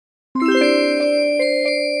Where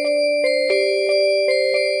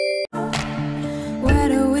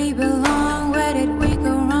do we belong? Where did we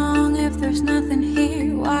go wrong? If there's nothing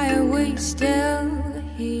here, why are we still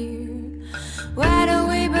here? Where do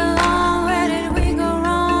we belong? Where did we go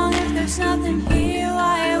wrong? If there's nothing here,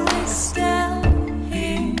 why are we still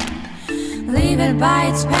here? Leave it by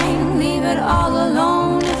its pain, leave it all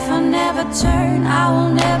alone. If I never turn, I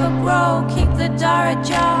will never grow. Keep the door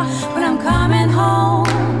ajar when I'm coming home.